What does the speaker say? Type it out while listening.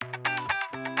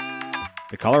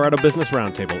The Colorado Business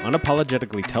Roundtable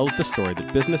unapologetically tells the story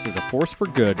that business is a force for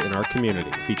good in our community,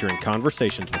 featuring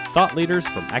conversations with thought leaders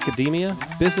from academia,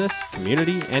 business,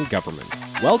 community, and government.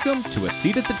 Welcome to A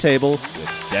Seat at the Table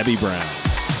with Debbie Brown.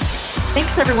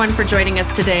 Thanks, everyone, for joining us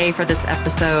today for this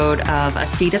episode of A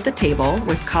Seat at the Table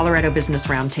with Colorado Business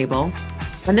Roundtable.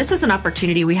 And this is an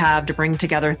opportunity we have to bring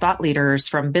together thought leaders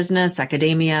from business,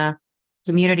 academia,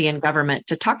 community, and government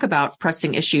to talk about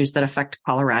pressing issues that affect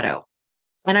Colorado.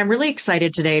 And I'm really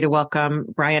excited today to welcome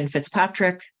Brian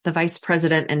Fitzpatrick, the Vice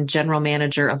President and General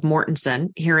Manager of Mortenson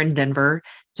here in Denver,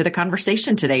 to the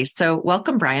conversation today. So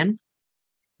welcome, Brian.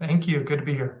 Thank you. Good to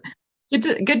be here.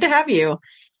 Good to have you.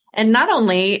 And not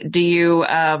only do you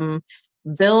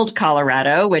build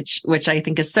Colorado, which I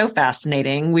think is so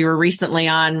fascinating. We were recently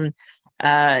on,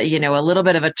 a little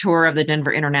bit of a tour of the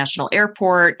Denver International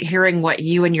Airport, hearing what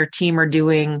you and your team are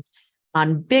doing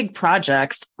on big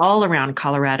projects all around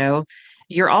Colorado.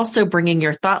 You're also bringing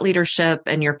your thought leadership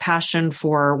and your passion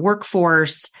for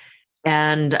workforce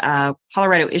and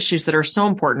Colorado issues that are so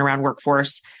important around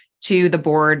workforce to the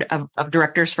board of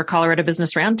directors for Colorado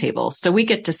Business Roundtable. So we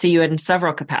get to see you in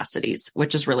several capacities,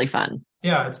 which is really fun.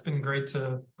 Yeah, it's been great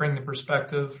to bring the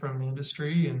perspective from the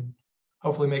industry and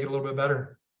hopefully make it a little bit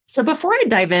better. So before I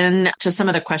dive in to some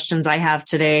of the questions I have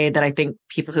today that I think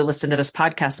people who listen to this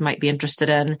podcast might be interested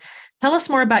in, tell us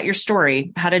more about your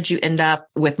story. How did you end up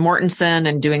with Mortenson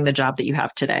and doing the job that you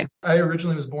have today? I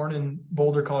originally was born in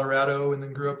Boulder, Colorado, and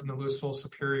then grew up in the Louisville,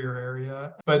 Superior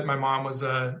area. But my mom was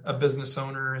a business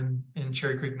owner in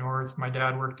Cherry Creek North. My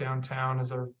dad worked downtown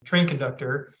as a train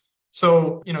conductor.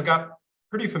 So, got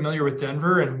pretty familiar with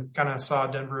Denver and kind of saw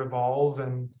Denver evolve.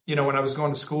 And, when I was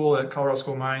going to school at Colorado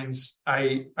School of Mines,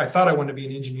 I thought I wanted to be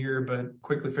an engineer, but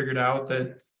quickly figured out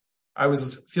that I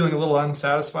was feeling a little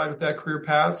unsatisfied with that career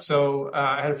path. So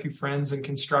I had a few friends in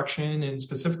construction and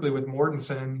specifically with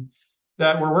Mortenson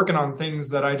that were working on things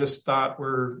that I just thought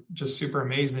were just super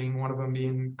amazing. One of them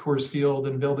being Coors Field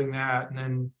and building that. And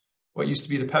then what used to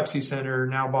be the Pepsi Center,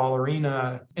 now Ball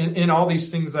Arena, and all these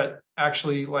things that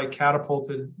actually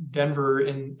catapulted Denver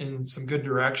in some good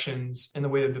directions in the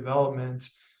way of development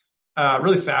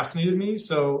really fascinated me.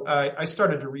 So I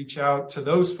started to reach out to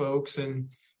those folks and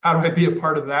how do I be a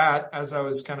part of that as I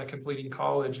was kind of completing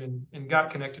college and got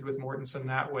connected with Mortenson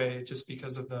that way just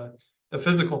because of the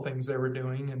physical things they were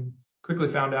doing and quickly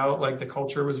found out the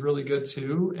culture was really good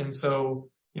too. And so,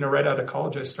 right out of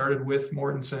college, I started with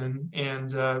Mortenson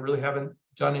and really haven't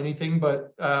done anything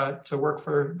but to work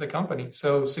for the company.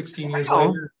 So 16 years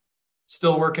later,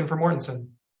 still working for Mortenson.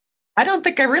 I don't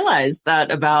think I realized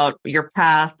that about your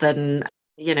path and,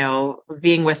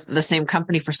 being with the same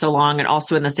company for so long and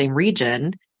also in the same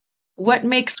region. What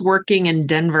makes working in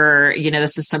Denver,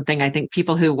 this is something I think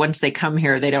people who, once they come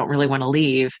here, they don't really want to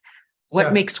leave.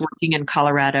 What makes working in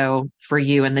Colorado for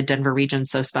you in the Denver region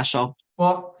so special?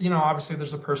 Well, obviously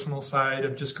there's a personal side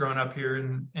of just growing up here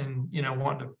and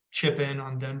wanting to chip in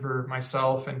on Denver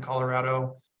myself and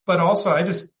Colorado. But also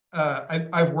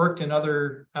I've worked in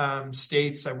other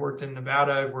states. I've worked in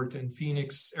Nevada. I've worked in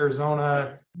Phoenix,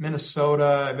 Arizona,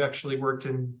 Minnesota. I've actually worked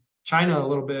in China a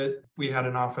little bit. We had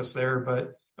an office there.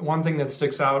 But one thing that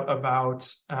sticks out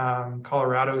about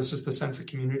Colorado is just the sense of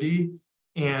community.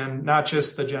 And not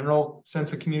just the general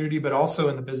sense of community, but also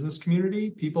in the business community.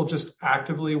 People just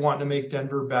actively want to make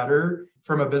Denver better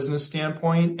from a business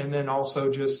standpoint. And then also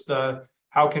just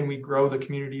how can we grow the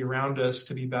community around us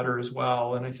to be better as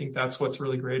well. And I think that's what's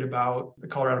really great about the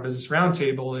Colorado Business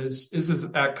Roundtable is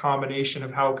that combination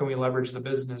of how can we leverage the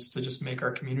business to just make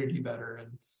our community better.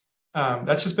 And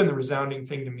that's just been the resounding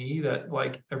thing to me that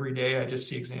every day I just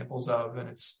see examples of, and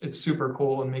it's super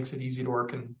cool and makes it easy to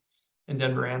work in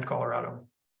Denver and Colorado.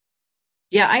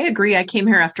 Yeah, I agree. I came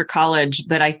here after college,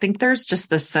 but I think there's just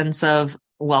this sense of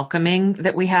welcoming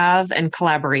that we have and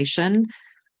collaboration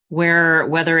where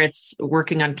whether it's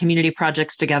working on community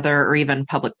projects together or even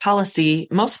public policy,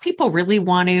 most people really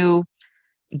want to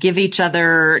give each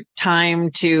other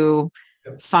time to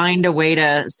find a way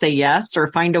to say yes or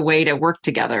find a way to work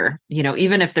together.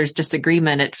 Even if there's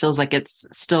disagreement, it feels like it's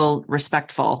still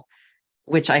respectful,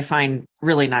 which I find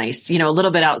really nice, a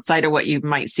little bit outside of what you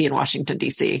might see in Washington,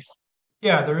 D.C.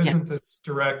 Yeah, there isn't this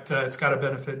direct, it's got to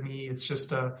benefit me. It's just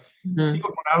people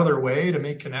going out of their way to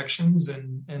make connections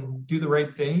and do the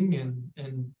right thing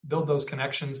and build those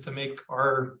connections to make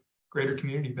our greater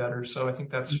community better. So I think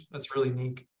that's really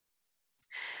unique.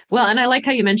 Well, and I like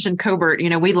how you mentioned Covert.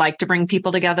 We like to bring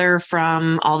people together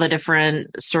from all the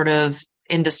different sort of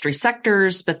industry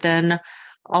sectors, but then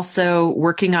also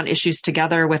working on issues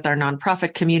together with our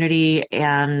nonprofit community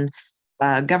and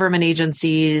government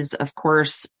agencies, of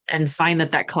course, and find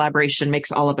that collaboration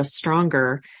makes all of us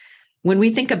stronger. When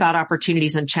we think about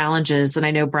opportunities and challenges, and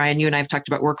I know, Brian, you and I have talked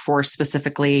about workforce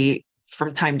specifically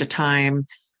from time to time,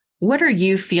 what are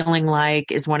you feeling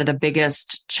like is one of the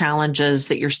biggest challenges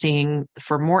that you're seeing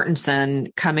for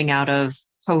Mortenson coming out of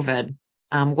COVID?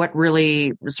 What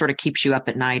really sort of keeps you up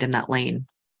at night in that lane?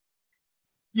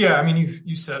 Yeah, I mean,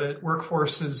 you said it.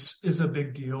 Workforce is a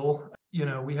big deal.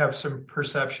 We have some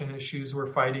perception issues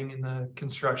we're fighting in the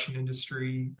construction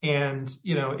industry. And,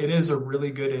 it is a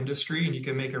really good industry and you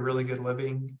can make a really good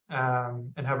living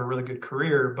and have a really good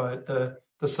career, but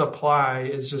the supply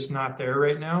is just not there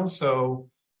right now. So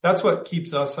that's what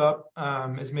keeps us up,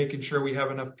 is making sure we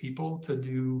have enough people to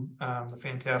do the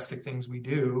fantastic things we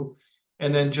do.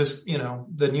 And then just,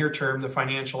 the near term, the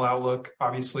financial outlook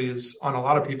obviously is on a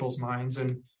lot of people's minds.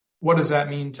 And what does that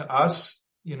mean to us?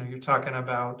 You're talking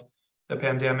about the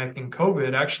pandemic and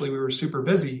COVID. Actually, we were super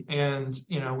busy and,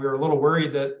 we were a little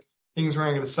worried that things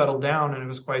weren't going to settle down. And it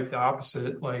was quite the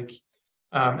opposite, like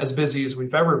as busy as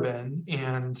we've ever been.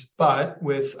 But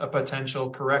with a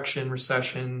potential correction,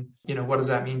 recession, what does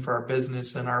that mean for our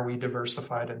business? And are we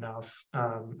diversified enough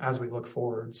as we look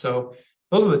forward? So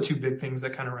those are the two big things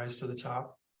that kind of rise to the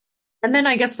top. And then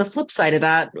I guess the flip side of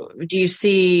that, do you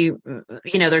see,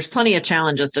 there's plenty of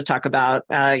challenges to talk about,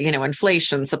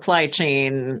 inflation, supply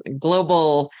chain,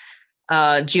 global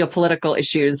geopolitical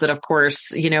issues that, of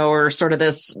course, are sort of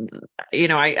this,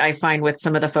 I find with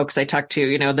some of the folks I talk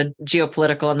to, the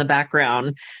geopolitical in the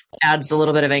background adds a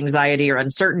little bit of anxiety or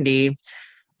uncertainty.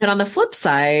 But on the flip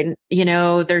side,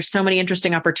 there's so many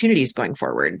interesting opportunities going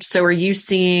forward. So are you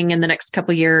seeing in the next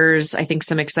couple of years, I think,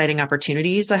 some exciting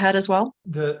opportunities ahead as well?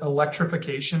 The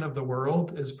electrification of the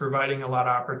world is providing a lot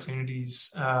of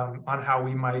opportunities on how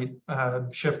we might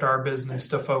shift our business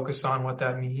to focus on what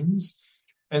that means.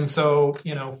 And so,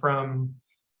 from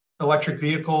electric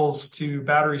vehicles to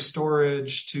battery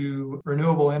storage to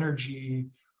renewable energy,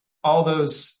 all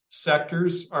those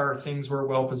sectors are things we're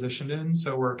well positioned in.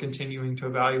 So we're continuing to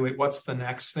evaluate what's the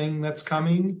next thing that's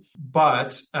coming.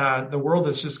 But the world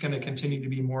is just going to continue to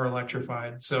be more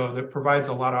electrified. So that provides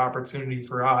a lot of opportunity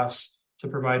for us to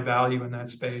provide value in that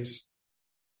space.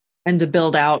 And to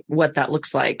build out what that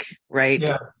looks like, right?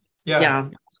 Yeah.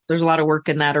 There's a lot of work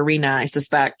in that arena, I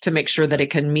suspect, to make sure that it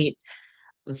can meet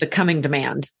the coming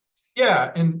demand.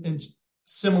 Yeah. And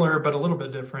similar, but a little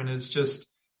bit different is just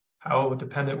how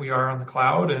dependent we are on the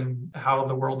cloud and how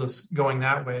the world is going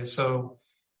that way. So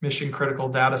mission critical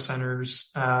data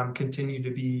centers continue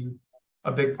to be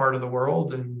a big part of the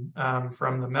world. And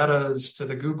from the Metas to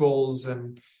the Googles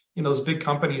and, those big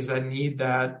companies that need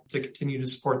that to continue to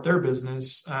support their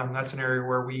business, that's an area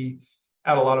where we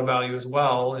add a lot of value as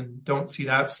well and don't see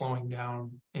that slowing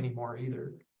down anymore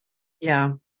either.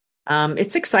 Yeah.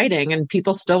 It's exciting and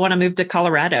people still want to move to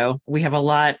Colorado. We have a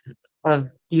lot of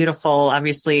beautiful,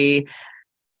 obviously,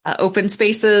 open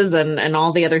spaces and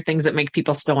all the other things that make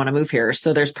people still want to move here.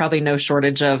 So there's probably no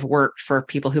shortage of work for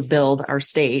people who build our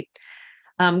state.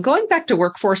 Going back to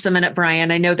workforce a minute,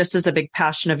 Brian, I know this is a big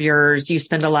passion of yours. You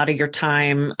spend a lot of your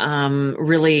time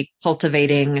really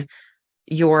cultivating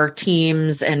your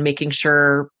teams and making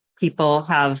sure people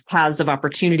have paths of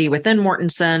opportunity within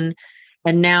Mortenson.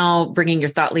 And now bringing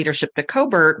your thought leadership to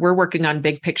Cobert, we're working on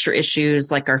big picture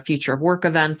issues like our Future of Work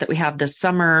event that we have this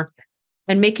summer,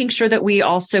 and making sure that we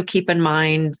also keep in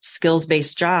mind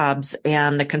skills-based jobs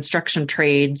and the construction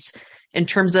trades in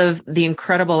terms of the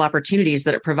incredible opportunities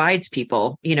that it provides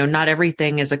people. Not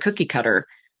everything is a cookie cutter,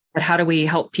 but how do we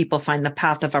help people find the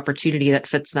path of opportunity that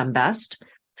fits them best?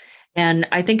 And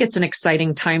I think it's an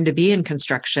exciting time to be in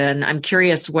construction. I'm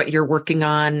curious what you're working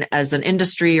on as an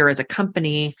industry or as a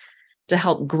company to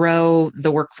help grow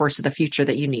the workforce of the future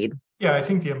that you need. Yeah, I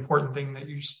think the important thing that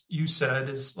you said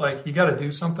is like, you got to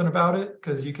do something about it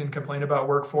because you can complain about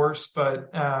workforce, but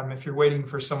if you're waiting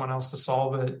for someone else to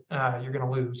solve it, you're going to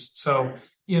lose. So,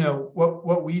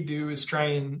 what we do is try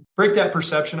and break that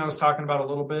perception I was talking about a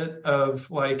little bit of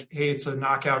like, hey, it's a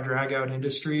knockout, drag out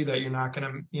industry that you're not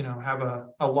going to, have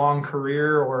a long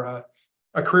career or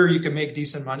a career you can make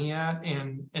decent money at.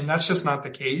 And that's just not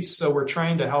the case. So we're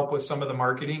trying to help with some of the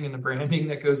marketing and the branding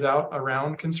that goes out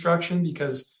around construction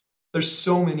because there's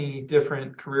so many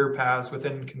different career paths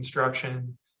within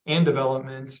construction and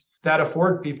development that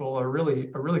afford people a really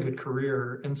good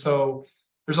career. And so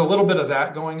there's a little bit of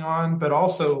that going on, but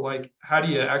also like, how do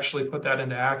you actually put that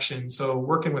into action? So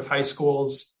working with high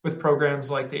schools with programs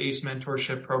like the ACE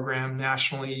mentorship program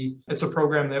nationally, it's a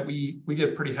program that we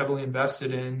get pretty heavily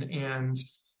invested in and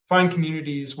find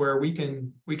communities where we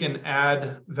can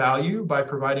add value by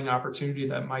providing opportunity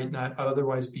that might not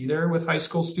otherwise be there with high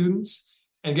school students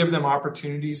and give them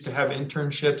opportunities to have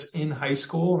internships in high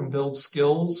school and build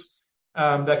skills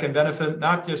that can benefit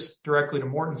not just directly to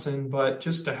Mortenson, but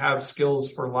just to have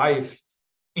skills for life.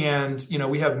 And,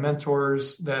 we have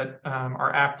mentors that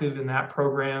are active in that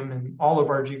program in all of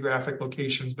our geographic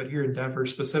locations, but here in Denver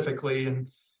specifically. And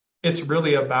it's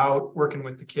really about working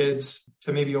with the kids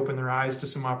to maybe open their eyes to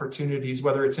some opportunities,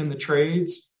 whether it's in the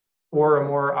trades or a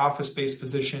more office-based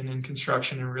position in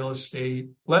construction and real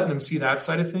estate, letting them see that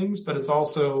side of things. But it's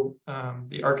also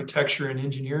the architecture and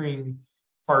engineering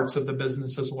parts of the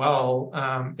business as well.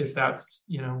 If that,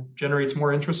 generates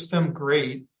more interest with them,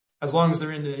 great. As long as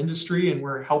they're in the industry and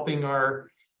we're helping our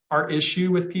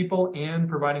issue with people and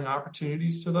providing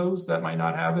opportunities to those that might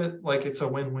not have it, like it's a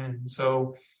win-win.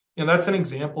 So, that's an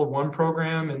example of one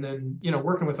program. And then,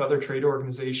 working with other trade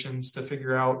organizations to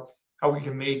figure out how we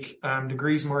can make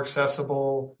degrees more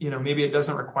accessible. Maybe it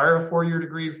doesn't require a 4-year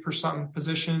degree for some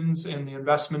positions and the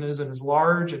investment isn't as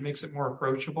large. It makes it more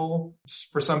approachable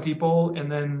for some people.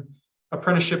 And then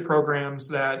apprenticeship programs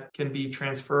that can be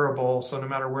transferable. So no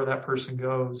matter where that person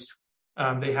goes,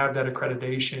 they have that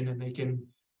accreditation and they can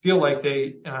feel like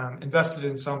they invested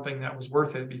in something that was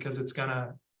worth it because it's going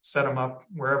to set them up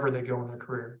wherever they go in their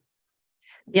career.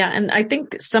 Yeah. And I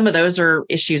think some of those are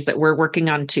issues that we're working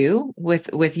on too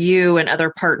with you and other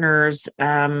partners,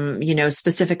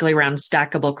 specifically around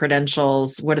stackable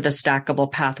credentials. What are the stackable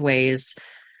pathways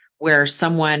where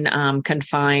someone can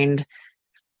find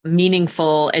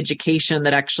meaningful education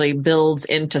that actually builds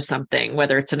into something,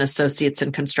 whether it's an associate's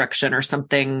in construction or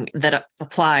something that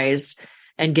applies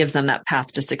and gives them that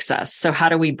path to success. So how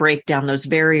do we break down those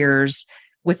barriers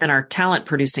within our talent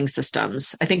producing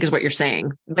systems, I think is what you're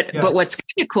saying. But what's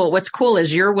kind of cool, what's cool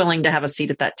is you're willing to have a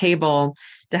seat at that table.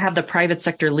 To have the private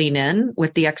sector lean in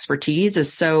with the expertise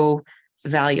is so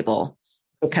valuable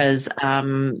because,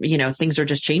 things are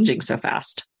just changing so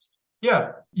fast.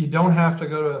 Yeah. You don't have to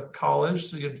go to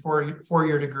college to get a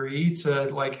four-year degree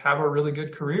to have a really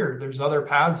good career. There's other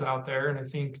paths out there. And I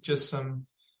think just some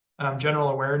general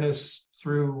awareness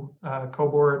through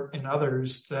Cohort and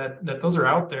others that those are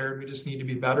out there. We just need to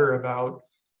be better about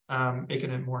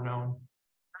making it more known.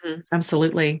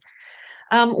 Absolutely.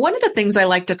 One of the things I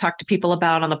like to talk to people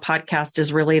about on the podcast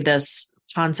is really this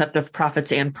concept of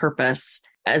profits and purpose.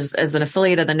 As an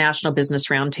affiliate of the National Business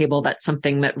Roundtable, that's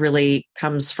something that really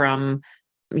comes from,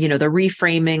 the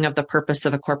reframing of the purpose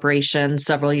of a corporation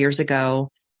several years ago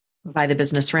by the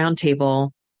Business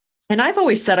Roundtable. And I've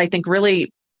always said, I think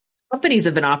really companies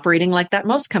have been operating like that.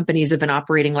 Most companies have been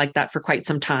operating like that for quite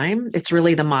some time. It's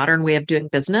really the modern way of doing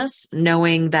business,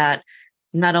 knowing that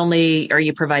not only are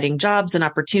you providing jobs and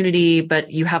opportunity,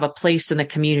 but you have a place in the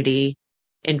community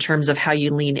in terms of how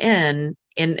you lean in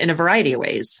a variety of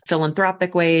ways,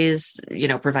 philanthropic ways,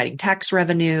 providing tax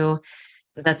revenue.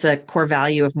 That's a core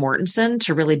value of Mortenson,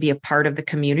 to really be a part of the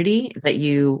community that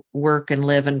you work and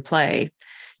live and play.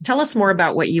 Tell us more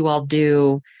about what you all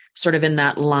do sort of in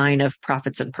that line of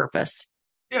profits and purpose.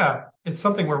 Yeah, it's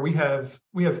something where we have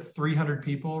 300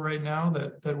 people right now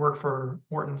that work for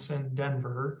Mortenson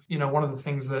Denver. One of the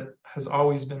things that has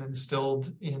always been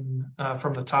instilled in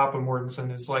from the top of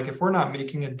Mortenson is if we're not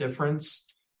making a difference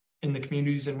in the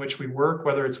communities in which we work,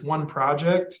 whether it's one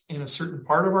project in a certain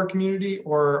part of our community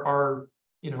or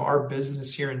our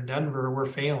business here in Denver, we're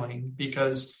failing,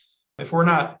 because if we're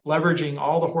not leveraging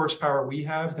all the horsepower we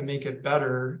have to make it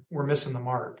better, we're missing the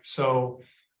mark. So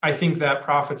I think that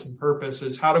profits and purpose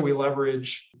is how do we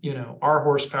leverage, our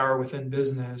horsepower within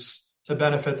business to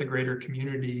benefit the greater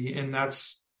community. And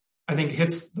that's, I think,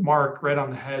 hits the mark right on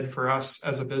the head for us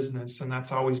as a business. And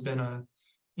that's always been a,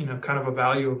 kind of a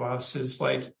value of us is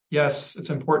yes, it's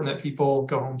important that people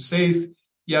go home safe.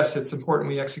 Yes, it's important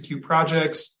we execute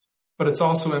projects. But it's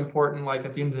also important,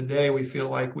 at the end of the day, we feel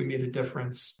like we made a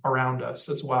difference around us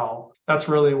as well. That's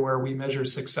really where we measure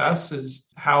success, is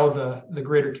how the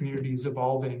greater community is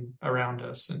evolving around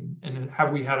us. And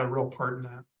have we had a real part in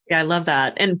that? Yeah, I love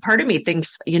that. And part of me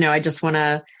thinks, I just want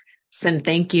to send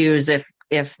thank yous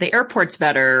if the airport's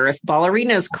better, if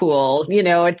Ballerina's cool,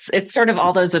 it's sort of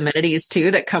all those amenities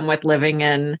too that come with living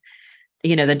in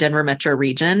the Denver metro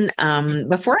region.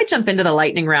 Before I jump into the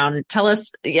lightning round, tell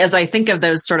us, as I think of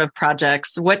those sort of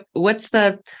projects, what's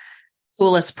the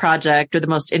coolest project or the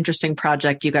most interesting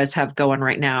project you guys have going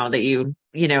right now that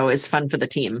is fun for the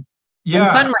team? Yeah.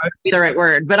 And fun might be the right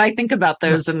word, but I think about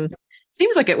those and it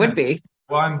seems like it would be.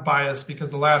 Well, I'm biased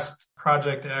because the last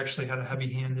project I actually had a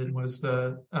heavy hand in was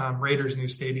the Raiders' new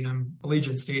stadium,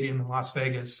 Allegiant Stadium in Las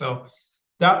Vegas. So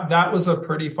that was a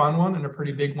pretty fun one and a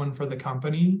pretty big one for the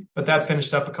company, but that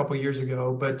finished up a couple of years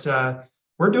ago. But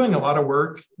we're doing a lot of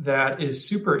work that is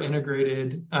super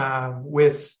integrated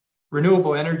with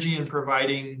renewable energy and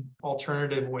providing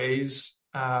alternative ways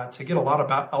to get a lot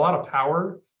of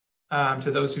power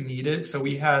to those who need it. So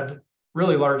we had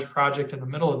really large project in the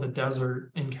middle of the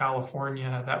desert in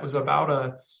California that was about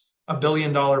a $1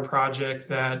 billion project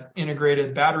that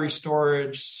integrated battery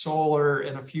storage, solar,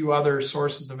 and a few other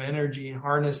sources of energy, and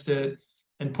harnessed it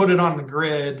and put it on the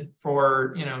grid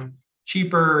for,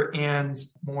 cheaper and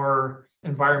more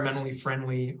environmentally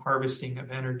friendly harvesting of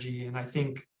energy. And I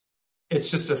think it's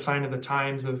just a sign of the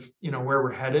times of, where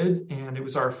we're headed. And it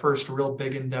was our first real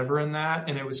big endeavor in that.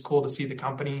 And it was cool to see the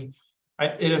company.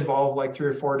 It involved like 3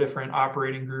 or 4 different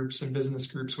operating groups and business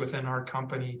groups within our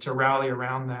company to rally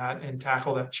around that and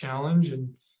tackle that challenge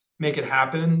and make it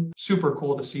happen. Super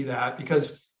cool to see that,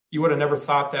 because you would have never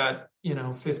thought that,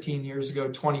 15 years ago,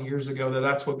 20 years ago,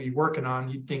 that's what we'd be working on.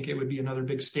 You'd think it would be another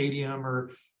big stadium or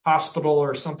hospital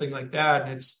or something like that.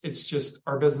 And it's just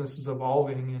our business is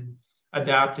evolving and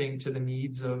adapting to the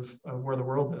needs of where the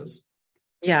world is.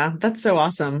 Yeah, that's so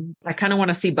awesome. I kind of want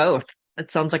to see both.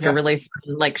 It sounds like a really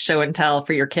fun, like show and tell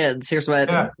for your kids. Here's what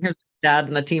Dad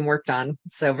and the team worked on.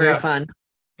 So very fun.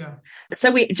 Yeah.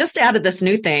 So we just added this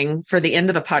new thing for the end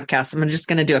of the podcast. I'm just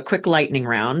going to do a quick lightning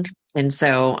round. And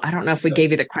so I don't know if we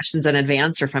gave you the questions in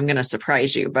advance or if I'm going to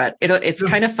surprise you, but it's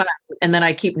kind of fun. And then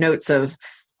I keep notes of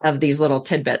these little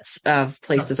tidbits of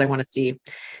places I want to see.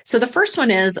 So the first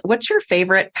one is, what's your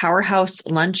favorite powerhouse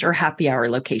lunch or happy hour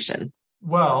location?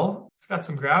 Well, it's got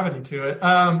some gravity to it.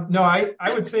 No,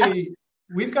 I would say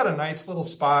we've got a nice little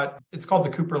spot. It's called the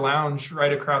Cooper Lounge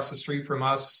right across the street from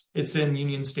us. It's in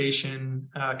Union Station,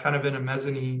 kind of in a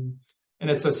mezzanine. And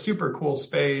it's a super cool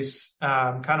space,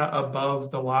 kind of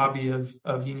above the lobby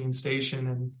of Union Station,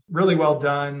 and really well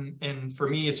done. And for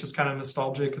me, it's just kind of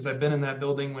nostalgic because I've been in that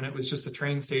building when it was just a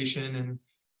train station,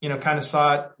 and kind of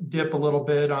saw it dip a little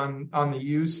bit on the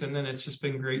use. And then it's just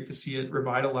been great to see it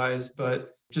revitalized,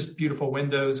 but just beautiful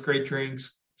windows, great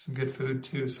drinks, some good food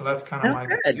too. So that's kind of my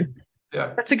go-to.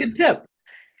 Yeah. That's a good tip.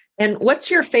 And what's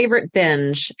your favorite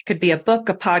binge? It could be a book,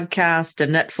 a podcast, a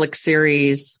Netflix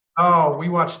series. Oh, we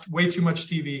watched way too much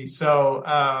TV. So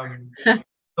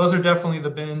those are definitely the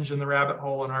binge and the rabbit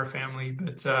hole in our family.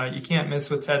 But you can't miss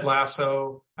with Ted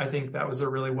Lasso. I think that was a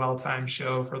really well-timed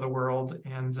show for the world.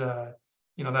 And,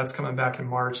 that's coming back in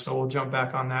March. So we'll jump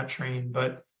back on that train.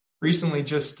 But recently,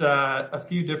 just a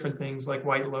few different things like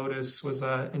White Lotus was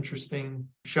an interesting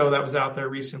show that was out there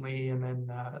recently. And then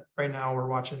right now we're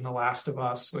watching The Last of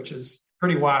Us, which is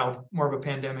pretty wild, more of a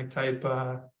pandemic type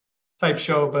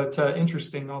show, but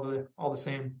interesting all the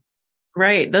same.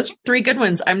 Right. Those are 3 good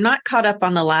ones. I'm not caught up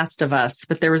on The Last of Us,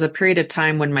 but there was a period of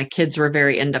time when my kids were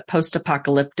very into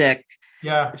post-apocalyptic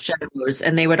shows,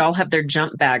 and they would all have their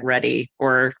jump bag ready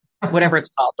or whatever it's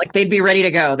called. Like they'd be ready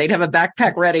to go. They'd have a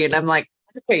backpack ready. And I'm like,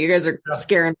 okay, you guys are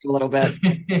scaring me a little bit.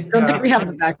 I don't think we have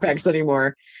the backpacks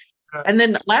anymore. And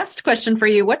then last question for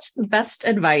you. What's the best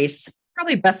advice,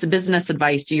 probably best business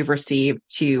advice you've received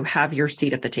to have your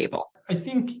seat at the table? I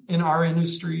think in our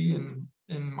industry and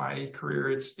in my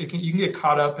career, you can get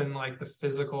caught up in like the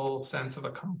physical sense of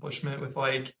accomplishment with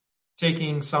like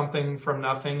taking something from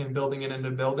nothing and building it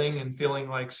into building and feeling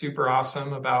like super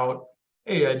awesome about,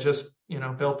 hey, I just,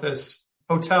 built this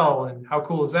hotel and how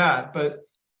cool is that? But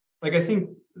like, I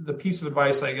think the piece of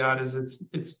advice I got is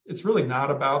it's really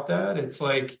not about that. It's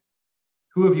like,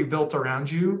 who have you built around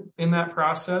you in that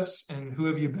process, and who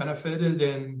have you benefited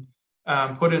and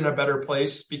put in a better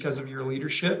place because of your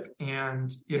leadership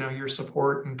and, your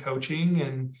support and coaching.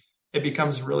 And it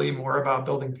becomes really more about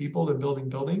building people than building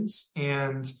buildings.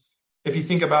 And if you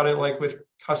think about it, like with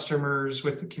customers,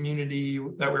 with the community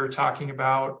that we were talking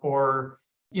about, or,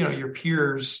 your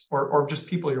peers or just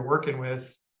people you're working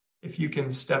with, if you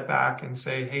can step back and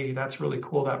say, hey, that's really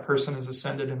cool, that person has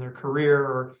ascended in their career,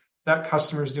 or that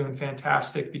customer is doing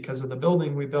fantastic because of the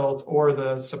building we built or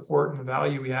the support and the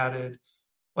value we added,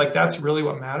 like that's really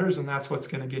what matters. And that's what's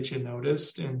going to get you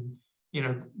noticed and,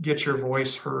 get your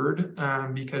voice heard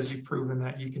because you've proven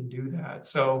that you can do that.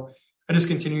 So I just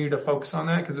continue to focus on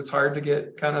that because it's hard to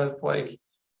get kind of like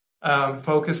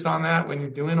focused on that when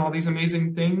you're doing all these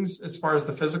amazing things as far as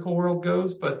the physical world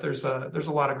goes. But there's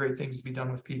a lot of great things to be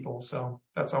done with people. So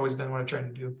that's always been what I try to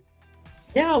do.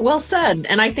 Yeah, well said.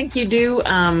 And I think you do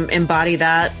embody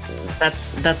that.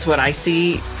 That's what I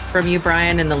see from you,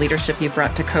 Brian, and the leadership you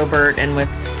brought to Cobert and with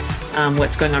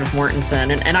what's going on with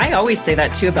Mortenson. And I always say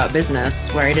that too about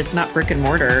business, right? It's not brick and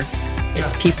mortar.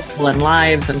 It's people and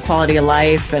lives and quality of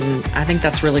life. And I think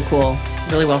that's really cool.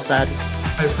 Really well said.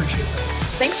 I appreciate that.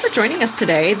 Thanks for joining us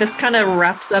today. This kind of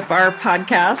wraps up our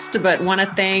podcast, but want to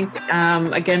thank,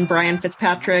 again, Brian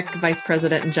Fitzpatrick, Vice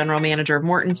President and General Manager of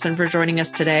Mortenson, for joining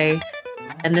us today.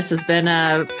 And this has been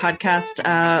a podcast,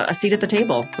 A Seat at the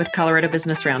Table with Colorado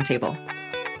Business Roundtable.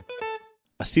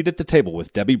 A Seat at the Table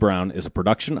with Debbie Brown is a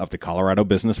production of the Colorado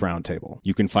Business Roundtable.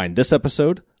 You can find this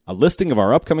episode, a listing of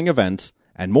our upcoming events,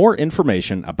 and more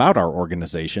information about our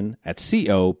organization at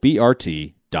cobrt.com.